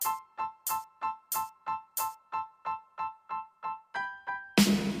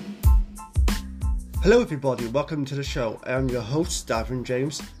Hello everybody, welcome to the show. I am your host, Davin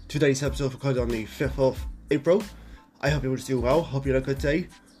James. Today's episode was recorded on the 5th of April. I hope everyone's doing well, hope you had a good day.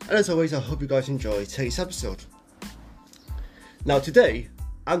 And as always, I hope you guys enjoy today's episode. Now today,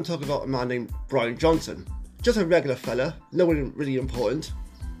 I'm talking about a man named Brian Johnson. Just a regular fella, no one really important.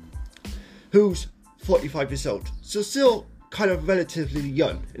 Who's 45 years old, so still kind of relatively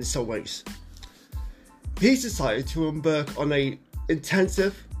young in some ways. He's decided to embark on a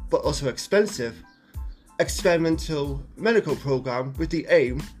intensive, but also expensive, experimental medical program with the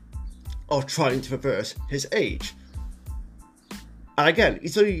aim of trying to reverse his age. And again,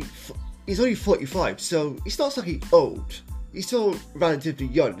 he's only 45, so he's not exactly old. He's still relatively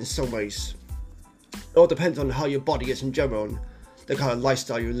young in some ways. It all depends on how your body is in general and the kind of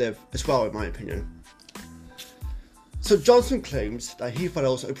lifestyle you live as well, in my opinion. So Johnson claims that he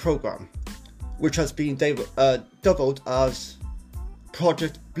follows a program which has been dubbed as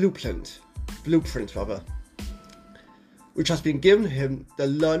Project Blueprint, which has been given him the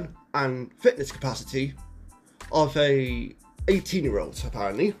lung and fitness capacity of a 18-year-old,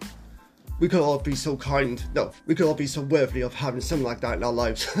 apparently. We could all be so worthy of having something like that in our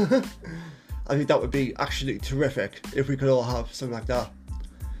lives. I think that would be actually terrific if we could all have something like that.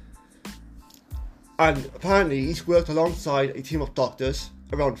 And apparently he's worked alongside a team of doctors,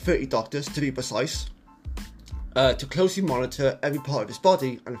 around 30 doctors to be precise, to closely monitor every part of his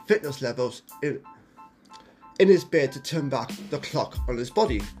body and fitness levels in his bid to turn back the clock on his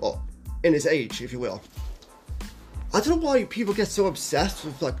body, or in his age, if you will. I don't know why people get so obsessed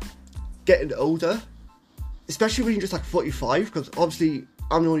with getting older, especially when you're just 45, because obviously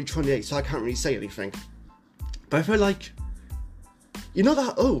I'm only 28, so I can't really say anything. But I feel like you're not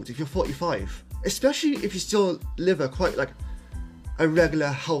that old if you're 45, especially if you still live a quite a regular,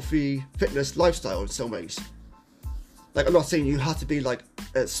 healthy fitness lifestyle in some ways. I'm not saying you have to be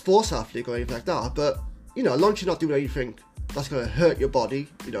a sports athlete or anything like that, but as long as you're not doing anything that's going to hurt your body,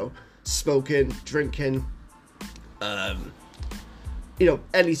 smoking, drinking, any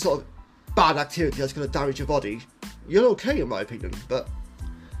sort of bad activity that's going to damage your body, you're okay in my opinion. But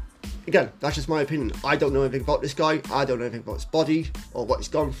again, that's just my opinion. I don't know anything about this guy. I don't know anything about his body or what he's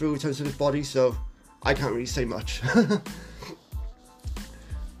gone through in terms of his body, so I can't really say much.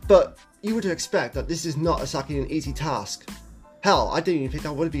 But you would expect that this is not exactly an easy task. Hell, I didn't even think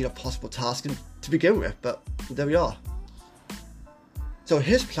that would have been a possible task to begin with, but there we are. So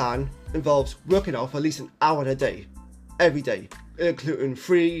his plan involves working out for at least an hour a day, every day, including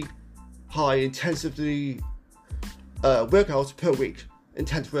 3 high intensity workouts per week,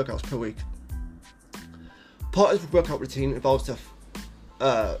 intense workouts per week. Part of the workout routine involves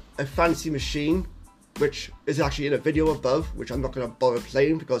a fancy machine, which is actually in a video above, which I'm not going to bother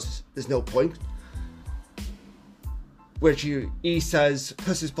playing because there's no point. Which he says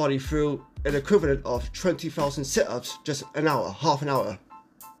puts his body through an equivalent of 20,000 sit-ups just an hour, half an hour.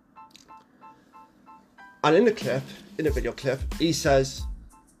 And in the video clip, he says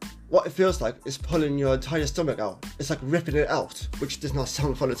what it feels like is pulling your entire stomach out. It's like ripping it out, which does not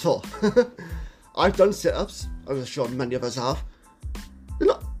sound fun at all. I've done sit-ups, I'm sure many of us have. They're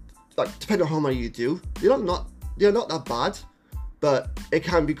not, depending on how many you do, they're not that bad, but it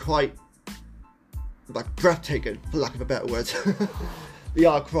can be quite breathtaking, for lack of a better word. They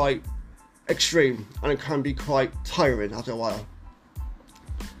are quite extreme, and it can be quite tiring after a while.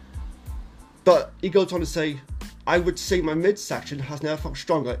 But he goes on to say, I would say my midsection has never felt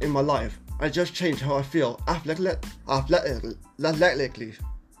stronger in my life. I just changed how I feel athletically. Athletically.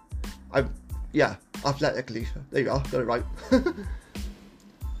 There you are, got it right.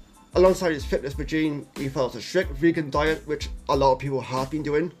 Alongside his fitness regime, he follows a strict vegan diet, which a lot of people have been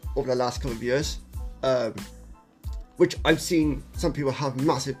doing over the last couple of years. Which I've seen some people have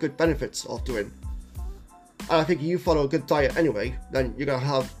massive good benefits of doing. And I think if you follow a good diet anyway, then you're going to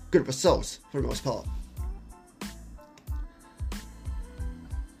have good results for the most part.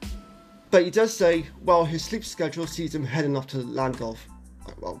 But he does say, well, his sleep schedule sees him heading off to the land of,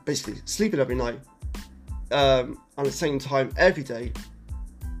 basically sleeping every night, at the same time every day.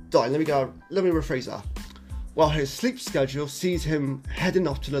 Let me rephrase that. While his sleep schedule sees him heading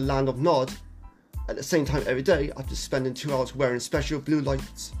off to the land of Nod at the same time every day after spending 2 hours wearing special blue light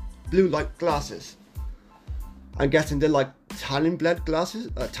glasses. I'm guessing they're tanning bed glasses.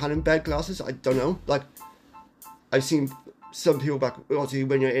 I don't know. I've seen some people obviously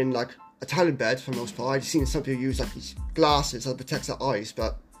when you're in a tanning bed for the most part. I've seen some people use these glasses that protects their eyes,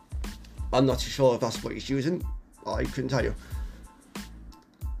 but I'm not too sure if that's what he's using. I couldn't tell you.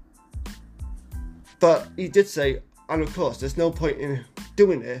 But he did say, and of course, there's no point in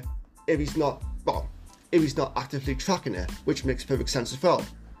doing it if he's not actively tracking it, which makes perfect sense as well.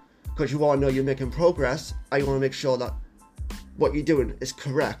 because you want to know you're making progress, and you want to make sure that what you're doing is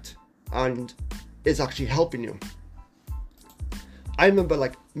correct and is actually helping you. I remember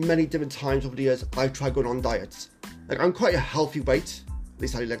like many different times over the years I've tried going on diets. Like I'm quite a healthy weight, at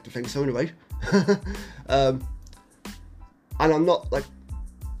least I like to think so anyway. And I'm not like,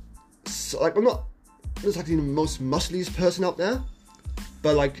 I'm not exactly the most muscliest person out there,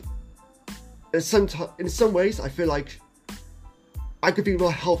 but like in some ways I feel like I could be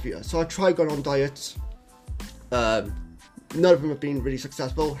more healthier. So I tried going on diets. None of them have been really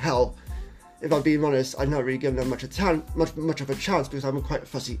successful. Hell, if I'm being honest, I've not really given them much of a chance because I'm quite a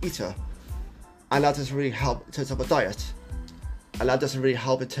fussy eater, and that doesn't really help in terms of a diet, and that doesn't really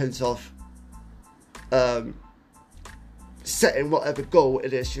help in terms of setting whatever goal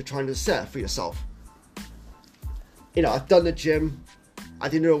it is you're trying to set for yourself. You know, I've done the gym. I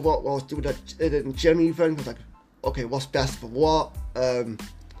didn't know what I was doing in the gym even. I was like, okay, what's best for what?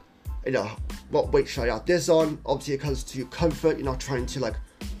 You know, what weight should I add this on? Obviously, it comes to your comfort. You're not trying to like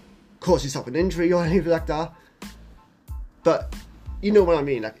cause yourself an injury or anything like that. But you know what I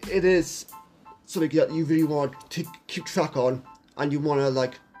mean. Like it is something that you really want to keep track on, and you want to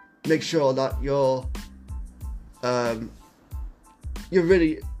like make sure that you're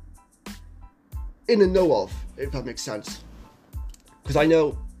really in the know of, if that makes sense. Because I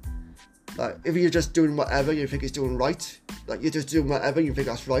know that if you're just doing whatever you think is doing right, like you're just doing whatever you think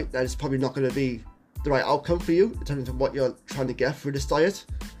that's right, then it's probably not going to be the right outcome for you in terms of what you're trying to get through this diet.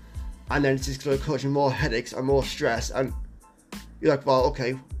 And then it's just going to cause you more headaches and more stress, and you're like, well,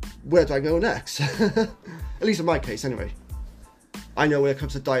 okay, where do I go next? At least in my case anyway. I know when it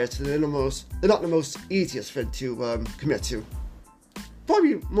comes to diets, they're not the most easiest thing to commit to.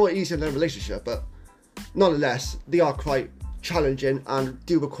 Probably more easier than a relationship, but nonetheless, they are quite challenging and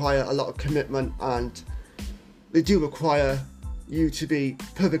do require a lot of commitment, and they do require you to be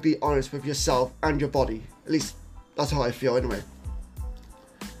perfectly honest with yourself and your body. At least that's how I feel anyway.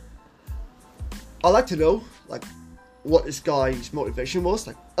 I'd like to know like what this guy's motivation was,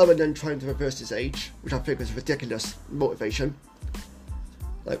 like other than trying to reverse his age, which I think is a ridiculous motivation.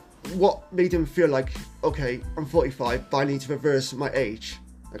 Like what made him feel like, okay, I'm 45 but I need to reverse my age.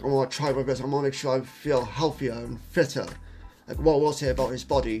 Like I want to try and reverse, I want to make sure I feel healthier and fitter. Like what was it about his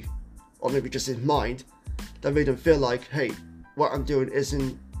body, or maybe just his mind, that made him feel like, hey, what I'm doing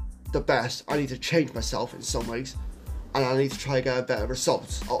isn't the best, I need to change myself in some ways, and I need to try and get a better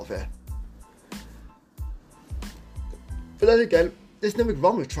result out of it. But then again, there's nothing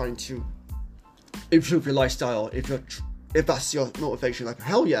wrong with trying to improve your lifestyle if that's your motivation. Like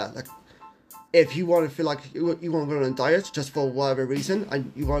hell yeah, like if you want to feel like you want to go on a diet just for whatever reason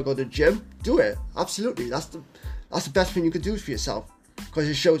and you want to go to the gym, do it. Absolutely, that's the best thing you could do for yourself, because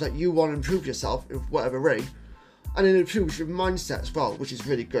it shows that you want to improve yourself in whatever way, and it improves your mindset as well, which is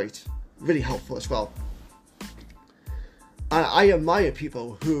really great, really helpful as well. And I admire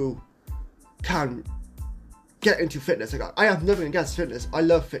people who can get into fitness. Like I have nothing against fitness. I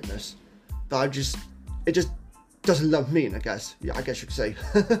love fitness, but it just doesn't love me, I guess. Yeah, I guess you could say.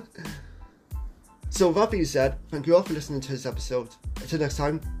 So with that being said, thank you all for listening to this episode. Until next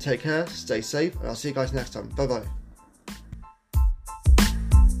time, take care, stay safe, and I'll see you guys next time. Bye bye.